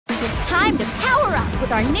It's time to power up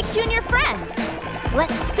with our Nick Jr. friends.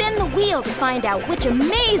 Let's spin the wheel to find out which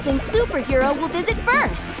amazing superhero will visit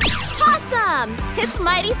first. Awesome! It's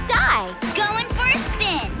Mighty Skye. Going for a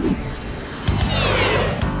spin.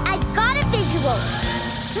 I got a visual.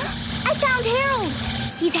 I found Harold.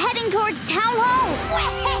 He's heading towards Town Hall.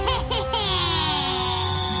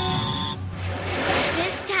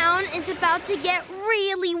 This town is about to get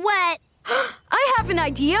really wet. I have an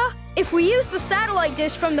idea. If we use the satellite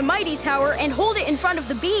dish from the Mighty Tower and hold it in front of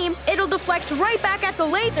the beam, it'll deflect right back at the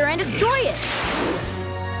laser and destroy it.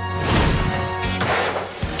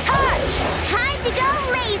 Catch! Time to go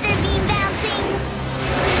laser beam bouncing.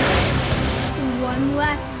 One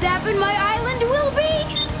last step and my island will be...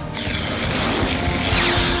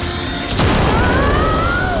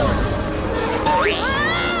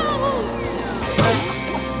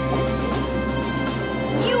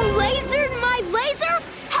 You lasered my laser?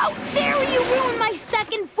 How dare you ruin my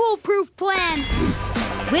second foolproof plan!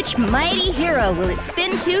 Which mighty hero will it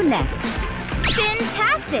spin to next?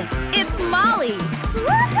 Fantastic! It's Molly!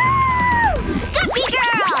 Woohoo! Guppy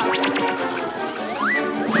girl!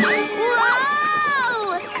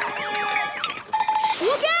 Whoa!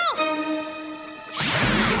 Look out!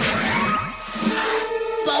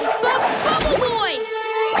 Bubble boy!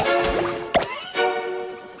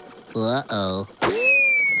 Uh-oh.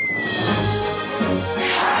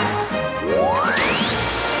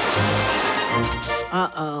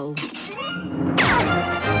 Uh-oh.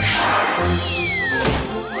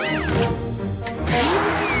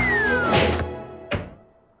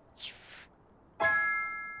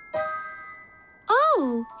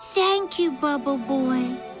 Oh, thank you, Bubble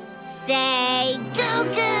Boy. Say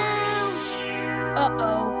goo-goo!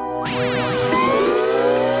 Uh-oh.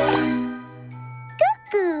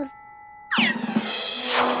 Goo-goo.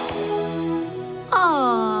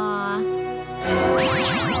 Aww.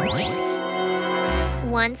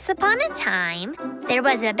 Once upon a time, there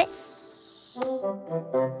was a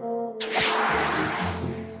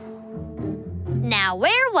Now,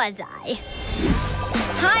 where was I?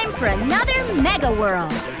 Time for another Mega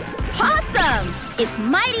World. Awesome! It's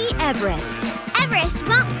Mighty Everest. Everest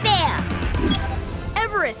won't fail.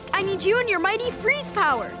 Everest, I need you and your mighty freeze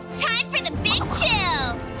power. Time for the big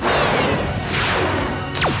chill.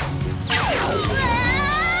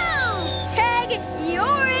 Tag,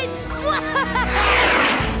 you're in.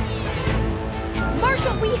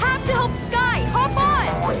 Marshall, we have to help Skye. Hop on.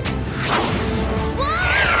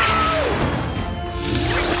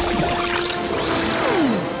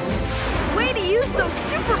 Way to use those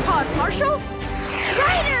super paws, Marshall.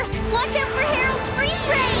 Ryder, watch out for Harold's freeze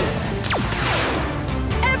ray.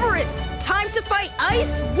 Everest, time to fight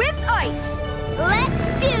ice with ice. Let's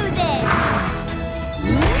do this.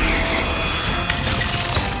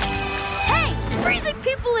 Hey, freezing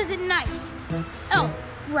people isn't nice. Oh,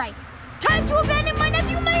 right. Time to abandon my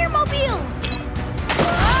nephew Mayormobile.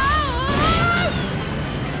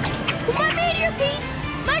 My meteor piece,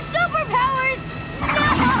 my superpowers. No!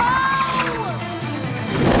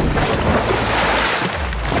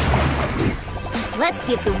 Let's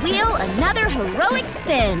give the wheel another heroic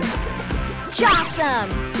spin.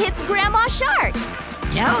 Jawsome! It's Grandma Shark.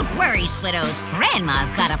 Don't worry, Squiddos.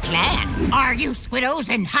 Grandma's got a plan. Are you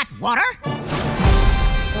Squiddos in hot water?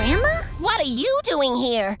 Grandma? What are you doing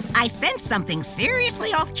here? I sensed something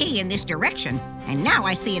seriously off-key in this direction, and now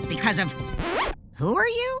I see it's because of... Who are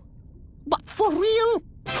you? But for real?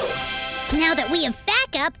 Now that we have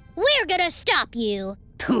backup, we're gonna stop you.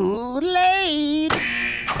 Too late.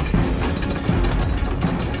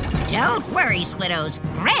 Don't worry, Squiddos.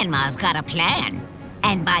 Grandma's got a plan.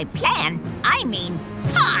 And by plan, I mean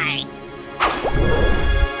pie.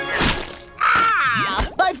 Ah!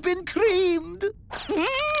 I've been creamed.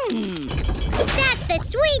 That's the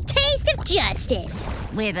sweet taste of justice.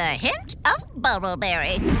 With a hint of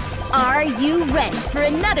bubbleberry. Are you ready for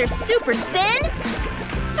another super spin?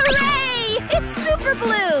 Hooray! It's Super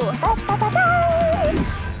Blue!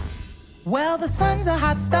 Well, the sun's a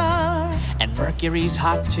hot star, And Mercury's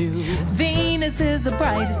hot too. Venus is the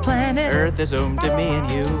brightest planet, Earth is home to me and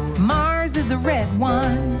you. Mars is the red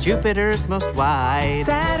one, Jupiter's most wide.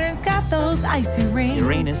 Saturn's got those icy rings,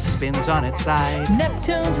 Uranus spins on its side.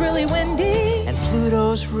 Neptune's really windy, And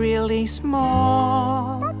Pluto's really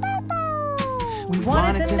small. we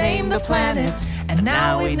wanted to name the planets, and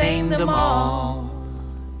now we named them all.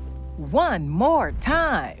 One more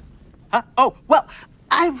time. Huh? Oh, well,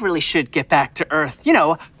 I really should get back to Earth. You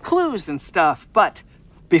know, clues and stuff. But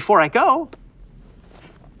before I go,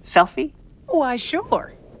 selfie? Why,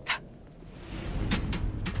 sure.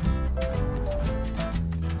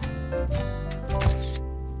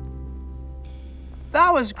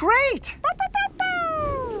 That was great.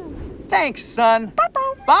 Thanks, son.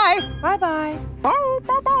 Bye. Bye-bye.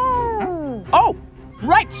 Oh,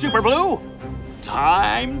 right, Super Blue.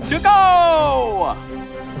 Time to go.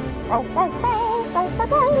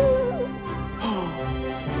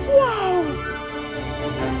 Whoa!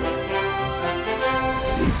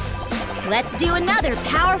 Let's do another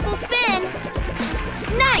powerful spin.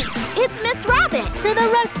 Nice! It's Miss Rabbit. To the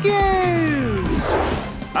rescue!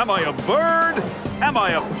 Am I a bird? Am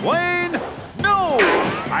I a plane? No!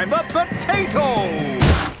 I'm a potato!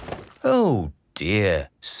 Oh dear,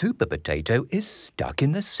 Super Potato is stuck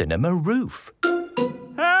in the cinema roof.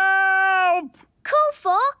 Help! Call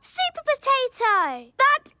for Super Potato.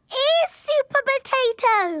 That is Super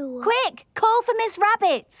Potato. Quick, call for Miss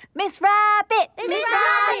Rabbit. Miss Rabbit. Miss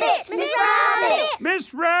Rabbit. Miss Rabbit.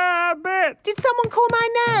 Miss Rabbit! Did someone call my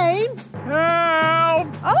name? Help!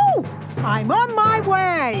 Oh, I'm on my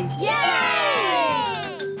way. Yay!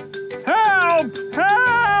 Help!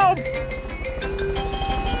 Help!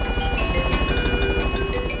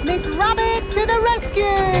 Miss Rabbit to the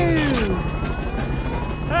rescue!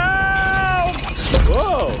 Help!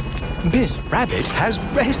 Whoa! Miss Rabbit has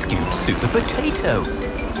rescued Super Potato.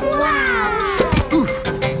 Wow!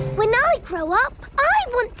 When I grow up, I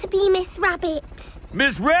want to be Miss Rabbit.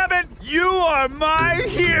 Miss Rabbit, you are my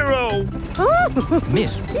hero!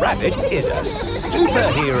 Miss Rabbit is a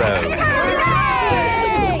superhero.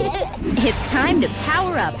 It's time to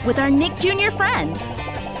power up with our Nick Jr. friends.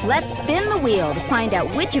 Let's spin the wheel to find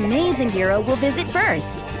out which amazing hero will visit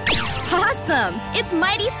first. Awesome! It's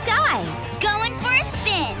Mighty Skye. Going for a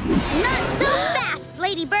spin. Not so fast,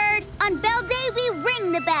 Lady Bird. On Bell Day, we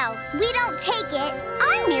ring the bell. We don't take it.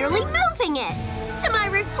 I'm merely moving it to my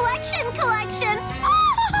reflection collection.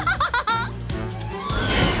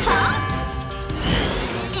 Huh?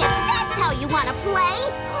 If that's how you want to play.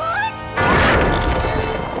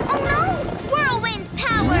 Oh no! Whirlwind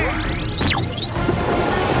power!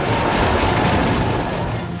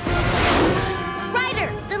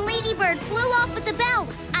 Ryder, the ladybird flew off with the bell.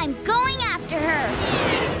 I'm going after her.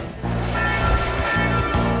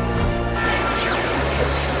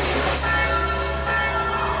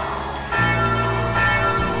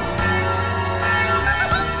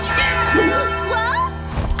 Well,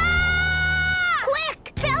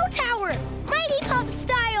 Quick! Bell tower! Mighty Pop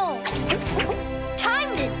style!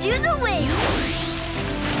 time to do the wheel.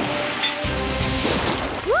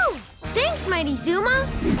 Woo! Thanks, Mighty Zuma.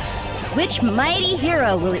 Which mighty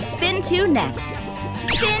hero will it spin to next?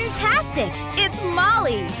 Fantastic! It's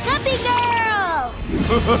Molly. Guppy Girl!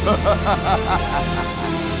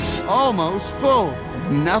 Almost full.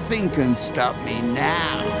 Nothing can stop me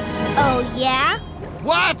now. Oh, yeah?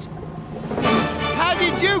 What? How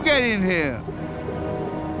did you get in here?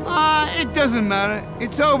 It doesn't matter.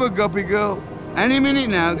 It's over, Guppy Girl. Any minute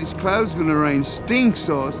now, this cloud's gonna rain stink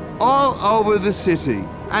sauce all over the city.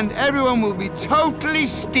 And everyone will be totally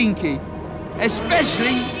stinky.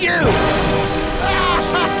 Especially you!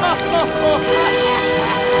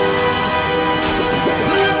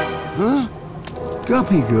 Huh?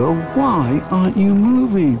 Guppy Girl, why aren't you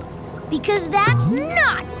moving? Because that's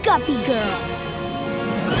not Guppy Girl.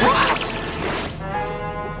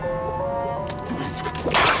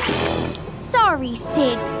 Sorry,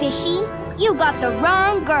 Sid Fishy. You got the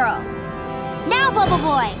wrong girl. Now, Bubble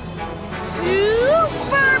Boy.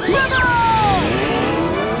 Super Bubble!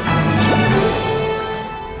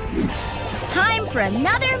 Time for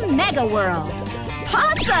another Mega Whirl.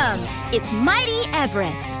 Awesome! It's Mighty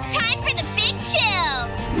Everest. Time for the big chill.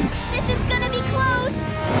 This is gonna be close.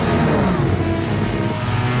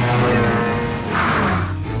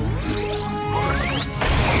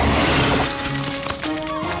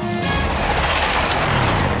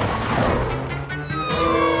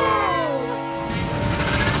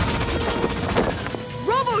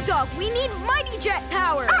 Robo-Dog, we need Mighty Jet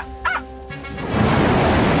power.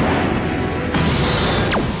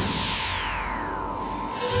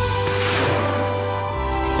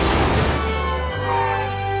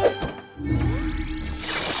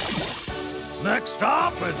 Next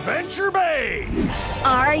stop, Adventure Bay!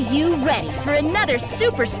 Are you ready for another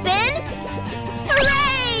super spin?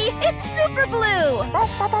 Hooray! It's Super Blue!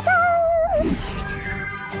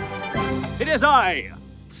 It is I,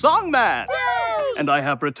 Songman, and I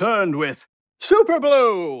have returned with Super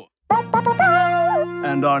Blue.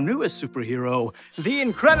 And our newest superhero, the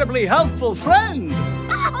incredibly helpful friend.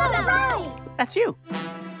 Awesome! Right. That's you.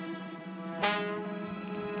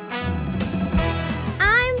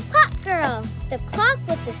 I'm Clock Girl, the clock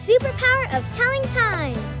with the superpower of telling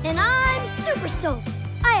time. And I'm Super Soap.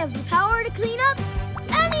 I have the power to clean up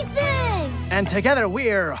anything. And together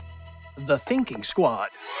we're the Thinking Squad.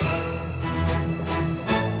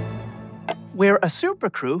 We're a super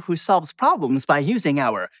crew who solves problems by using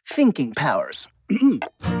our thinking powers.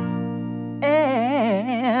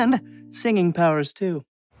 And singing powers, too.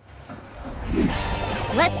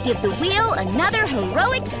 Let's give the wheel another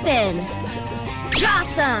heroic spin.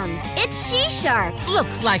 Awesome! It's She-Shark.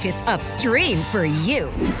 Looks like it's upstream for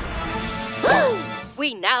you.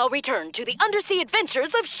 We now return to the undersea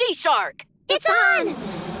adventures of She-Shark. It's on!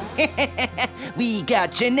 We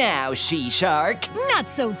got you now, She-Shark. Not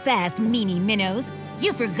so fast, meanie minnows.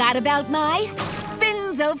 You forgot about my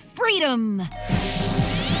fins of freedom.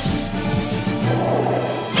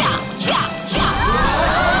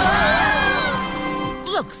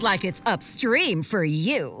 Looks like it's upstream for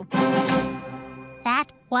you.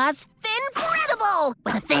 That was incredible!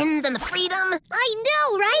 With the fins and the freedom. I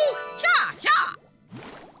know, right?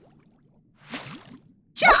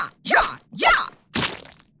 Yeah!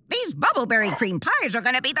 These bubbleberry cream pies are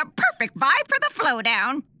gonna be the perfect vibe for the flow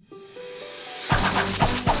down.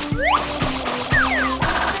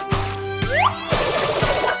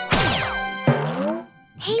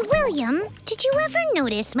 Hey, William, did you ever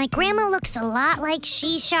notice my grandma looks a lot like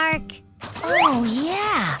She-Shark? Oh,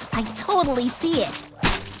 yeah. I totally see it.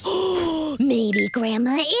 Maybe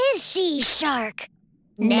Grandma is She-Shark.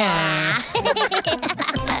 Nah.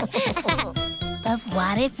 But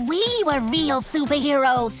what if we were real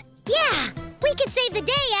superheroes? Yeah, we could save the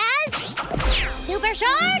day as Super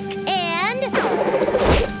Shark and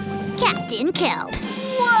Captain Kelp.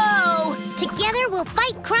 Whoa! Together we'll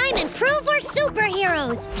fight crime and prove we're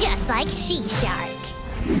superheroes, just like She-Shark.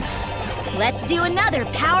 Let's do another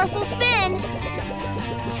powerful spin.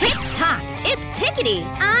 Tick-tock, it's Tickety.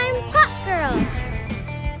 I'm Clock Girl.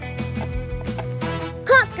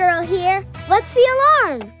 Clock Girl here. What's the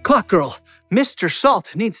alarm? Clock Girl, Mr.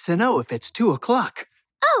 Salt needs to know if it's 2 o'clock.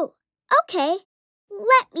 Oh, okay.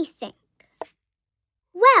 Let me think.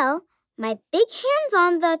 Well, my big hand's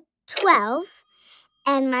on the 12,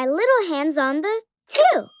 and my little hand's on the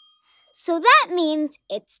 2. So that means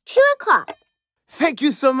it's 2 o'clock. Thank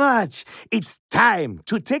you so much. It's time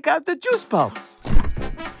to take out the juice box.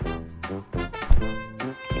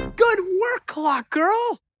 Good work, Clock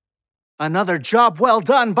Girl. Another job well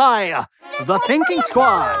done by the Thinking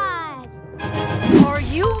Squad. Are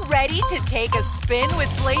you ready to take a spin with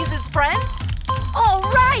Blaze's friends? All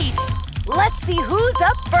right, let's see who's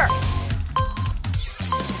up first.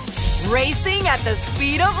 Racing at the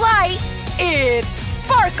speed of light, it's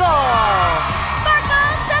Sparkle!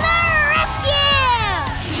 Sparkle to the rescue!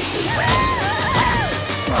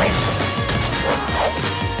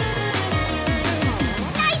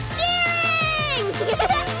 Nice steering!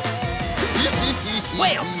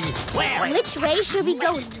 Well. Which way should we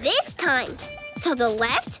go this time? To the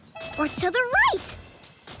left or to the right?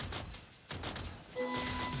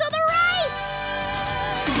 To the right!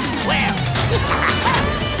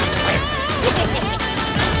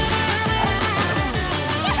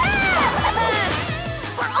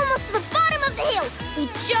 We're almost to the bottom of the hill. We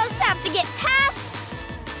just have to get past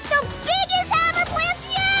the biggest hammer plants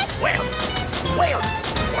yet!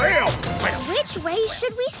 Which way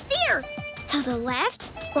should we steer? To the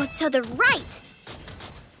left or to the right?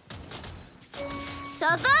 To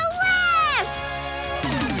the left!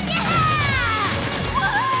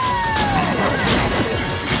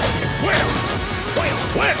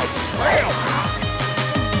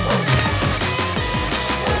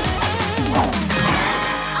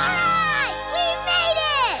 Alright! We made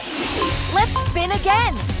it! Let's spin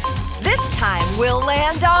again. This time we'll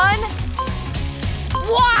land on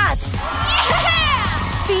Watts! Yeah!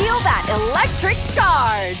 Feel that electric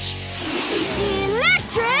charge!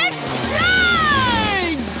 Electric charge!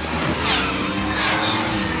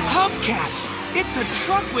 Hubcaps! It's a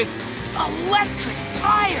truck with electric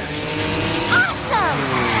tires! Awesome!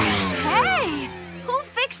 Hey! Who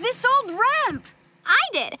fixed this old ramp? I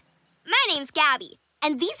did. My name's Gabby,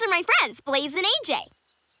 and these are my friends, Blaze and AJ.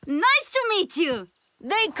 Nice to meet you.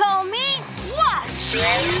 They call me Watts.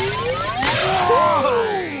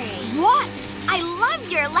 Watts, I love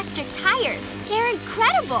your electric tires. They're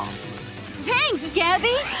incredible. Thanks,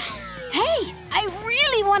 Gabby. Hey, I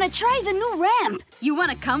really want to try the new ramp. You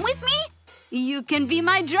want to come with me? You can be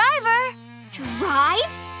my driver. Drive?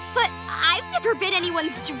 But I've never been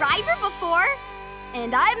anyone's driver before.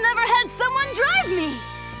 And I've never had someone drive me.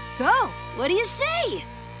 So, what do you say?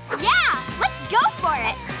 Yeah, let's go for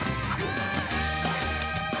it.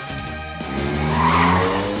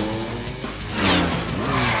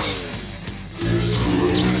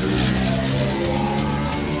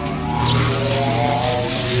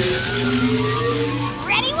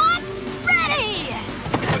 Ready, Watts? Ready!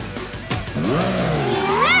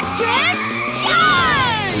 Electric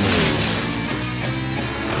charge!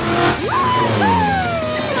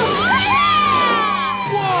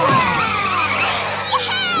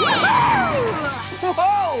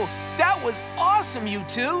 Whoa! That was awesome, you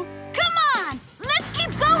two! Come on! Let's keep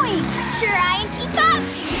going! Try and keep up.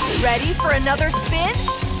 Ready for another spin?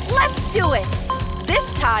 Let's do it! This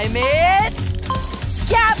time it's...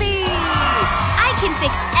 Gabby! I can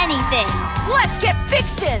fix anything. Let's get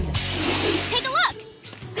fixin'! Take a look.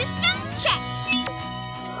 Systems check.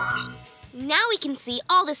 Now we can see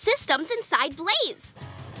all the systems inside Blaze.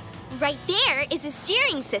 Right there is a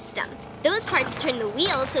steering system. Those parts turn the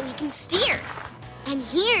wheel so he can steer. And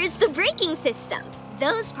here's the braking system.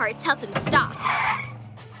 Those parts help him stop.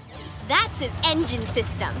 That's his engine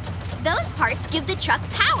system. Those parts give the truck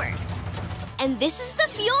power. And this is the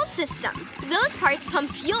fuel system. Those parts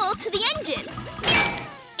pump fuel to the engine.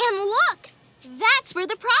 And look! That's where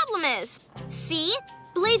the problem is. See?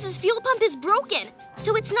 Blaze's fuel pump is broken,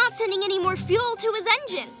 so it's not sending any more fuel to his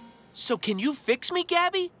engine. So can you fix me,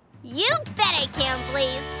 Gabby? You bet I can,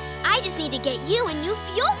 Blaze. I just need to get you a new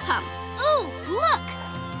fuel pump. Ooh, look!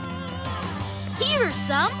 Here's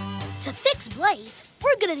some. To fix Blaze,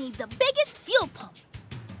 we're gonna need the biggest fuel pump.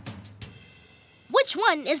 Which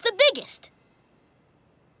one is the biggest?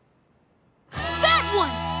 That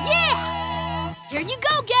one! Yeah! Here you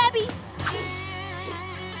go, Gabby.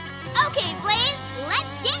 Okay, Blaze,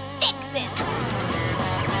 let's get fixin'.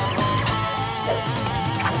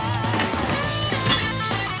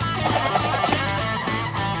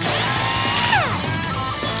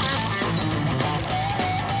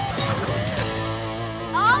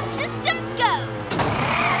 All systems go.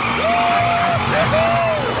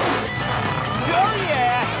 Oh,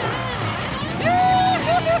 yeah!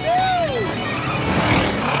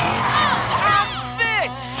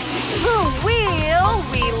 Fixed! Who will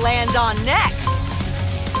we land on next?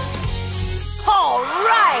 All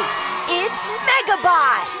right! It's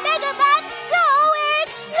Megabot! Megabot's so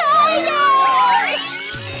excited!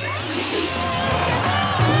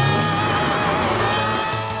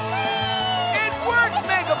 It worked,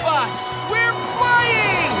 Megabot! We're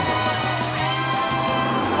flying!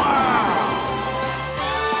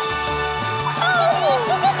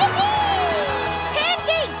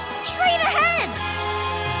 Pancakes! Straight ahead!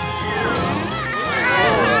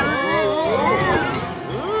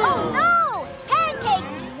 Oh no!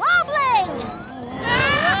 Pancake's wobbling!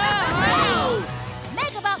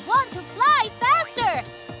 Megabot wants to fly faster!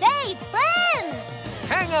 Save friends!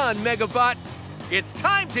 Hang on, Megabot. It's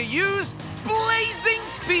time to use blazing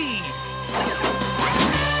speed!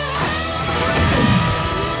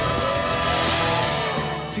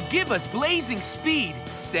 To give us blazing speed,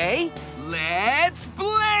 say, let's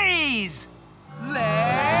blaze!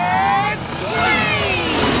 Let's blaze!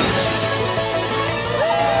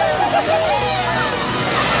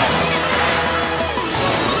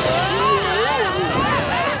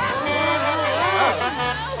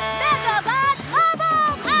 Megabot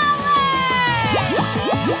Bubble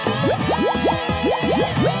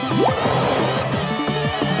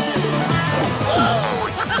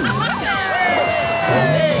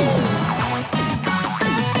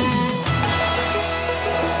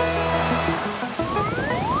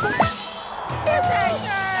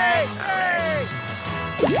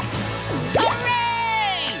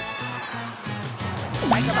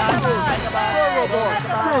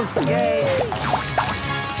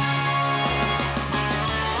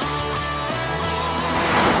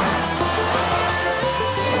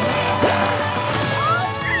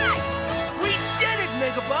We did it,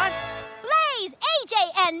 Megabot! Blaze, AJ,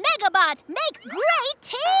 and Megabot make great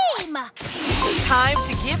team! Time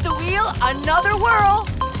to give the wheel another whirl.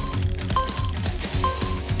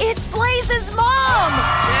 It's Blaze's mom!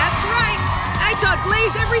 That's right! I taught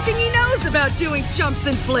Blaze everything he knows about doing jumps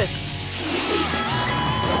and flips.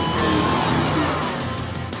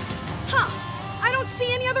 Huh. I don't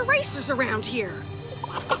see any other racers around here.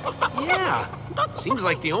 Yeah. Seems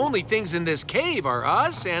like the only things in this cave are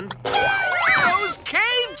us and those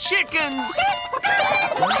cave chickens!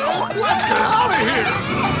 Let's get out of here!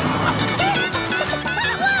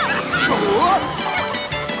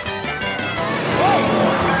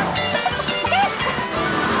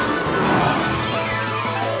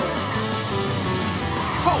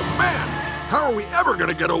 Oh, man! How are we ever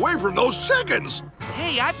gonna get away from those chickens?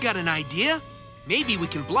 Hey, I've got an idea. Maybe we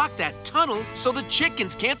can block that tunnel so the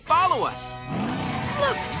chickens can't follow us.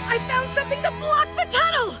 Look, I found something to block the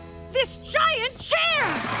tunnel! This giant chair!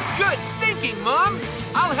 Good thinking, Mom.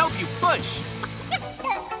 I'll help you push.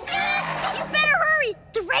 You better hurry!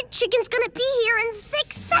 The red chicken's gonna be here in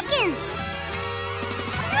 6 seconds!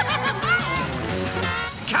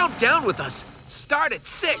 Count down with us. Start at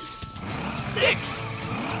 6. 6,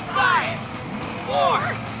 5, 4,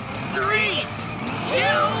 3, 2,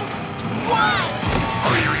 1.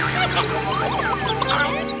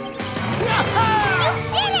 You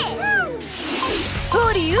did it! Who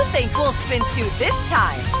do you think we'll spin to this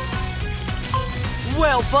time?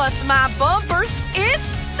 Well, bust my bumpers, it's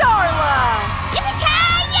Starla!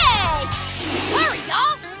 Yippee-ki-yay! Hurry,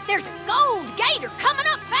 y'all! There's a gold gator coming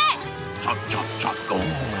up fast! Chop, chop, chop, gold.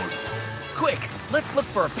 Quick, let's look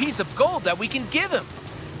for a piece of gold that we can give him.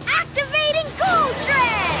 Activating gold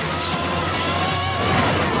dredge!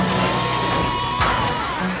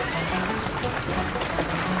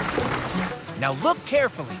 Now look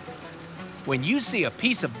carefully. When you see a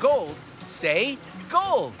piece of gold, say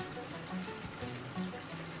gold.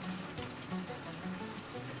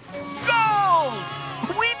 Gold!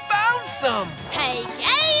 We found some! Hey,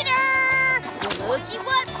 gator! Looky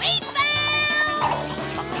what we found!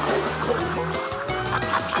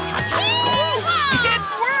 It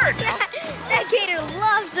worked! That gator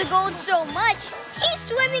loves the gold so much, he's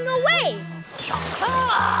swimming away.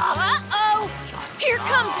 Uh-oh! Here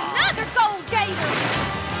comes another gold gator!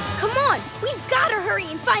 Come on, we've got to hurry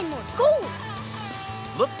and find more gold.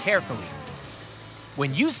 Look carefully.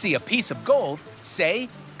 When you see a piece of gold, say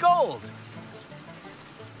gold.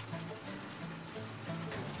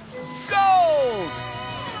 Gold!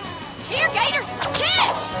 Here, gator!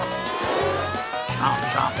 Catch! Chop,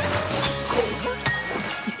 chop.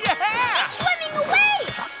 Yeah! He's swimming away!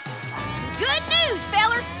 Good news,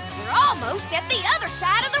 fellers! We're almost at the other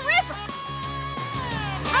side of the river.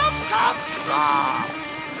 Chop, chop, chop.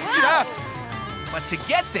 Yeah. But to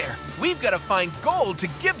get there, we've got to find gold to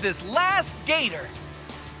give this last gator.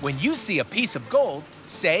 When you see a piece of gold,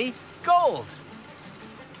 say gold.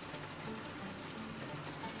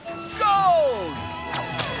 Gold!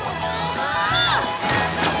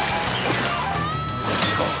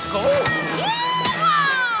 Gold, gold.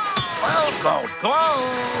 Well, gold,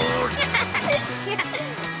 gold.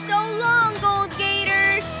 So long, gold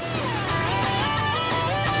gator.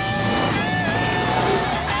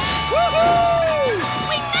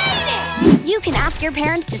 We made it! You can ask your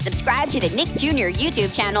parents to subscribe to the Nick Jr.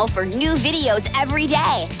 YouTube channel for new videos every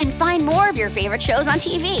day. And find more of your favorite shows on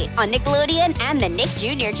TV on Nickelodeon and the Nick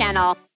Jr. channel.